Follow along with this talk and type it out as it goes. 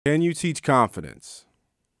Can you teach confidence?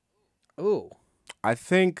 Ooh. I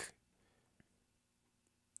think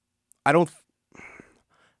I don't I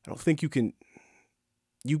don't think you can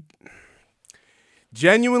you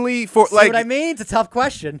genuinely for See like what I mean? It's a tough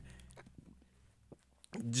question.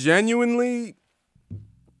 genuinely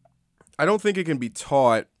I don't think it can be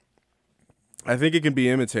taught. I think it can be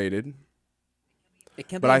imitated, It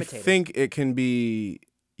can but be I imitated. think it can be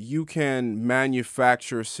you can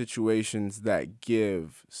manufacture situations that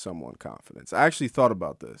give someone confidence. I actually thought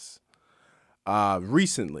about this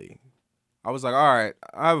recently. I was like, all right,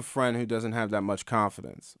 I have a friend who doesn't have that much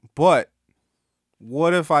confidence. But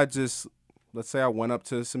what if I just, let's say I went up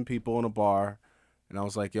to some people in a bar and I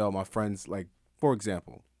was like, yo, my friend's like, for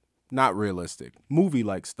example, not realistic, movie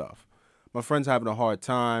like stuff. My friend's having a hard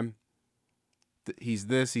time. He's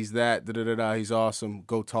this, he's that, da da da da. He's awesome.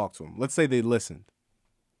 Go talk to him. Let's say they listened.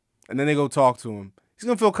 And then they go talk to him. He's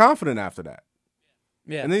going to feel confident after that.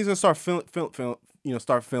 Yeah. And then he's going to start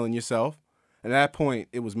start feeling yourself. And at that point,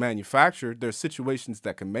 it was manufactured. There's situations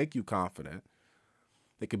that can make you confident.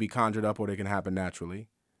 They can be conjured up or they can happen naturally.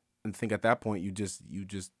 And I think at that point,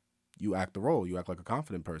 you act the role. You act like a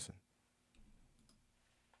confident person.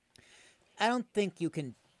 I don't think you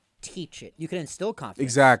can teach it. You can instill confidence.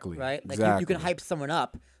 Exactly. Right? Like Exactly. you can hype someone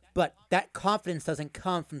up, but that confidence doesn't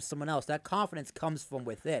come from someone else. That confidence comes from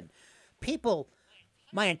within. People,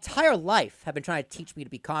 my entire life, have been trying to teach me to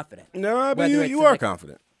be confident. No, but Whether you it's are like,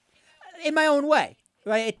 confident. in my own way.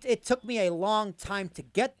 Right? It took me a long time to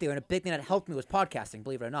get there, and a big thing that helped me was podcasting,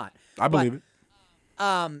 believe it or not. I believe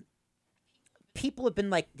it. People have been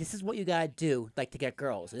like, this is what you gotta do, like, to get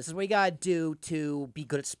girls. This is what you gotta do to be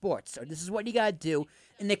good at sports. Or this is what you gotta do.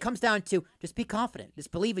 And it comes down to just be confident.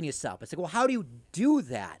 Just believe in yourself. It's like, well, how do you do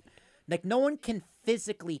that? Like, no one can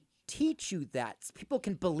physically teach you that. People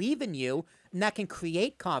can believe in you, and that can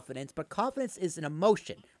create confidence. But confidence is an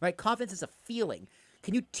emotion, right? Confidence is a feeling.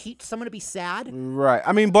 Can you teach someone to be sad? Right.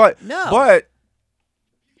 I mean, but No. but You can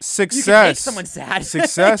make success someone sad.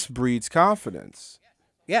 success breeds confidence.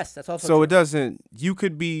 Yes, that's also So true. it doesn't. You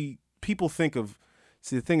could be. People think of.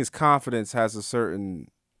 See, the thing is, confidence has a certain.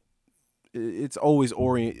 It's always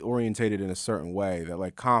orientated in a certain way. That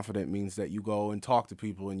like confident means that you go and talk to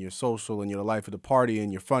people and you're social and you're the life of the party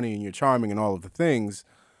and you're funny and you're charming and all of the things.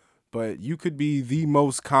 But you could be the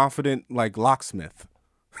most confident like locksmith.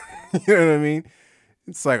 You know what I mean?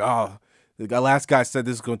 It's like, oh, last guy said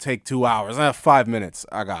this is gonna take 2 hours. 5 minutes.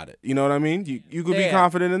 I got it. You know what I mean? You could be Yeah.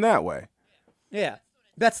 confident in that way. Yeah.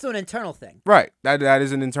 That's still an internal thing. Right. That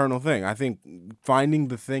is an internal thing. I think finding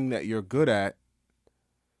the thing that you're good at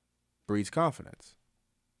breeds confidence.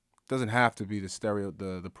 Doesn't have to be the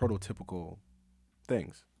prototypical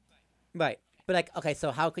things. Right. But, like, okay,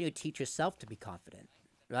 so how can you teach yourself to be confident?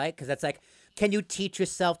 Right? Because that's like, can you teach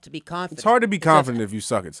yourself to be confident? It's hard to be It's just- confident if you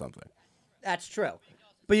suck at something. That's true.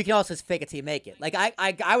 But you can also just fake it till you make it. Like,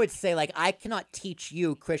 I would say, like, I cannot teach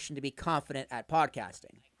you, Christian, to be confident at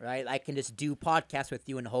podcasting, right? I can just do podcasts with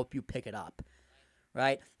you and hope you pick it up,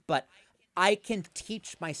 right? But I can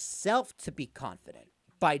teach myself to be confident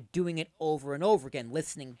by doing it over and over again,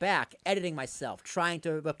 listening back, editing myself, trying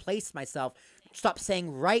to replace myself, stop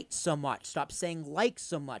saying right so much, stop saying like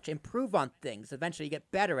so much, improve on things. Eventually you get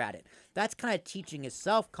better at it. That's kind of teaching is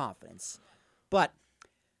self-confidence. But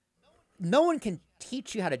no one can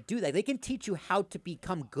teach you how to do that. They can teach you how to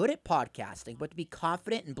become good at podcasting, but to be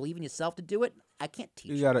confident and believe in yourself to do it, I can't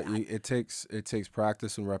teach you that. It takes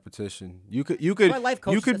practice and repetition. You could why life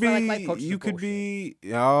coaches- you could that's why, like, life be coaches you are could be.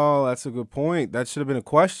 Oh, that's a good point. That should have been a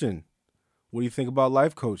question. What do you think about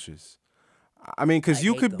life coaches? I mean, because I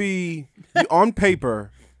you hate could them. be on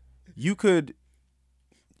paper, you could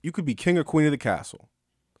be king or queen of the castle.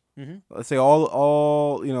 Mhm. Let's say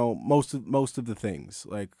all most of the things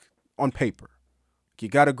like on paper. You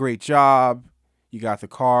got a great job, you got the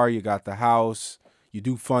car, you got the house, you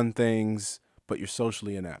do fun things, but you're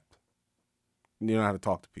socially inept. You don't know how to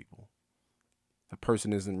talk to people. The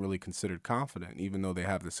person isn't really considered confident, even though they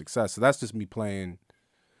have the success. So that's just me playing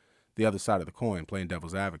the other side of the coin, playing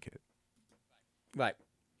devil's advocate. Right.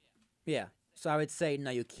 Yeah. So I would say, no,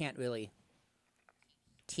 you can't really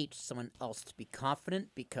teach someone else to be confident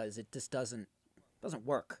because it just doesn't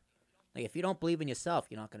work. Like, if you don't believe in yourself,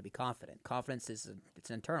 you're not going to be confident. Confidence it's an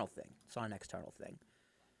internal thing. It's not an external thing.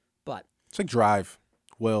 But It's like drive,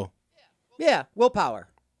 will. yeah, willpower.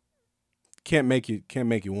 Can't make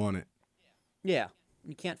you want it. Yeah.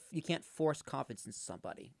 You can't force confidence into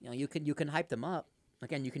somebody. You know, you can hype them up.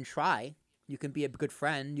 Again, you can try. You can be a good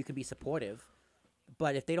friend. You can be supportive.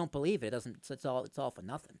 But if they don't believe it, it's all for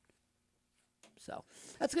nothing. So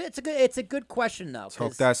that's good. It's a good question though. Talk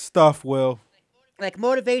 'cause that stuff, Will. like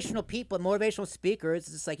motivational people, motivational speakers,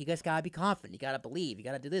 it's just like you guys gotta be confident, you gotta believe, you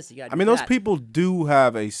gotta do this, you gotta. I do mean, those that. people do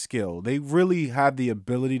have a skill. They really have the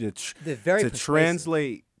ability to They're very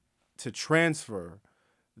persuasive. transfer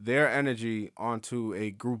their energy onto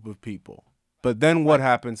a group of people. But then what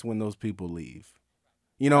happens when those people leave?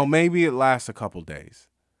 You know, maybe it lasts a couple days.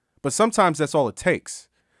 But sometimes that's all it takes.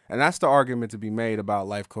 And that's the argument to be made about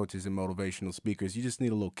life coaches and motivational speakers. You just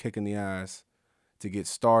need a little kick in the ass to get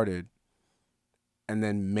started. And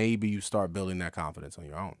then maybe you start building that confidence on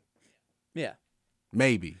your own. Yeah.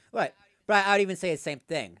 Maybe. Right. But I would even say the same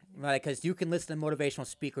thing, right? Because you can listen to motivational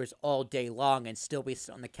speakers all day long and still be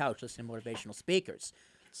sitting on the couch listening to motivational speakers.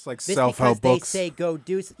 It's like Just self-help because books. they say go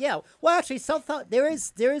do. Yeah. Well, actually, self-help. There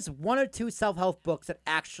is one or two self-help books that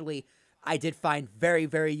actually I did find very,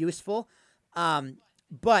 very useful.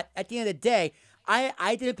 But at the end of the day,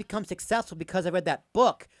 I didn't become successful because I read that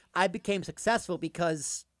book. I became successful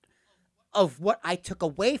because of what I took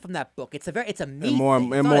away from that book. It's a me thing. It's more not a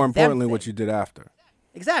them importantly, thing. what you did after.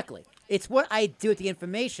 Exactly. It's what I do with the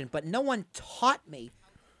information, but no one taught me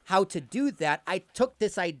how to do that. I took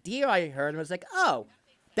this idea I heard and was like, oh,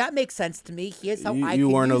 that makes sense to me. Here's how I You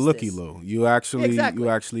can weren't a use looky this. loo. You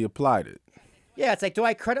actually applied it. Yeah, it's like, do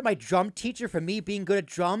I credit my drum teacher for me being good at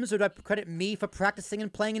drums, or do I credit me for practicing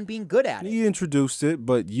and playing and being good at it? You introduced it,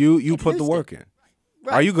 but you put the Introduced work it. in.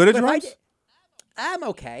 Right. Are you good at But if drums? I'm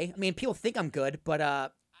okay. I mean, people think I'm good, but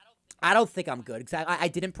I don't think I'm good. Exactly. I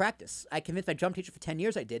didn't practice. I convinced my drum teacher for 10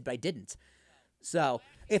 years I did, but I didn't. So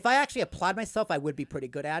if I actually applied myself, I would be pretty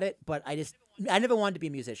good at it. But I never wanted to be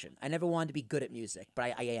a musician. I never wanted to be good at music,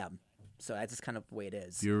 but I am. So that's just kind of the way it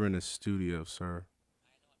is. You're in a studio, sir.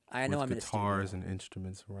 I know with I'm in a studio. guitars and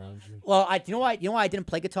instruments around you. Well, you know why I didn't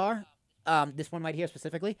play guitar? This one right here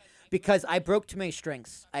specifically, because I broke too many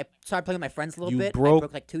strings. I started playing with my friends a little bit. I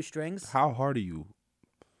broke like 2 strings. How hard are you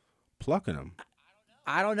plucking them?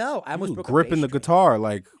 I don't know. I almost You broke gripping a the bass string. guitar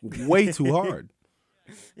like way too hard.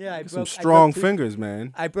 Yeah, I Some broke strong 2 fingers,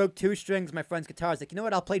 man. I broke 2 strings of my friend's guitars. Like, you know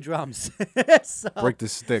what? I'll play drums. So, Break the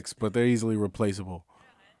sticks, but they're easily replaceable.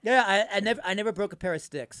 yeah, I never broke a pair of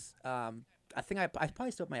sticks. I think I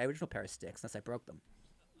probably still have my original pair of sticks unless I broke them.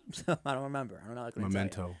 So I don't remember. I don't know. I couldn't tell you.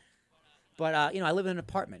 Memento. But I live in an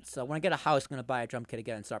apartment, so when I get a house, I'm gonna buy a drum kit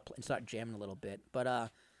again and start jamming a little bit.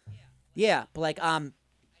 But yeah. But like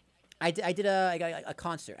I did a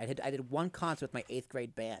concert. I did one concert with my 8th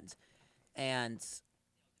grade band, and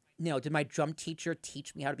did my drum teacher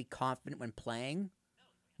teach me how to be confident when playing?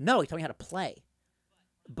 No, he taught me how to play.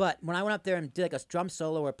 But when I went up there and did like a drum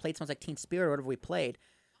solo or played Smells Like Teen Spirit or whatever we played,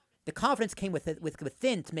 the confidence came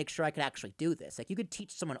within to make sure I could actually do this. Like, you could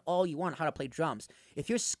teach someone all you want how to play drums. If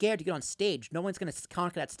you're scared to get on stage, no one's going to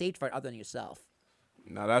conquer that stage fright other than yourself.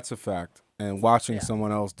 Now, that's a fact. And watching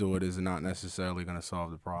someone else do it is not necessarily going to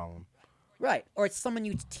solve the problem. Right. Or it's someone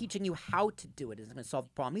teaching you how to do it isn't going to solve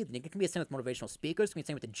the problem either. It can be the same with motivational speakers. It can be the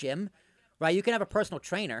same with the gym. Right? You can have a personal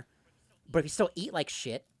trainer, but if you still eat like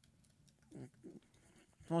shit,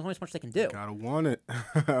 there's only so much they can do. Gotta want it.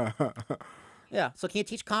 Yeah. So can you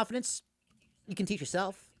teach confidence? You can teach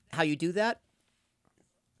yourself how you do that.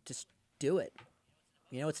 Just do it.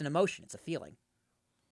 It's an emotion. It's a feeling.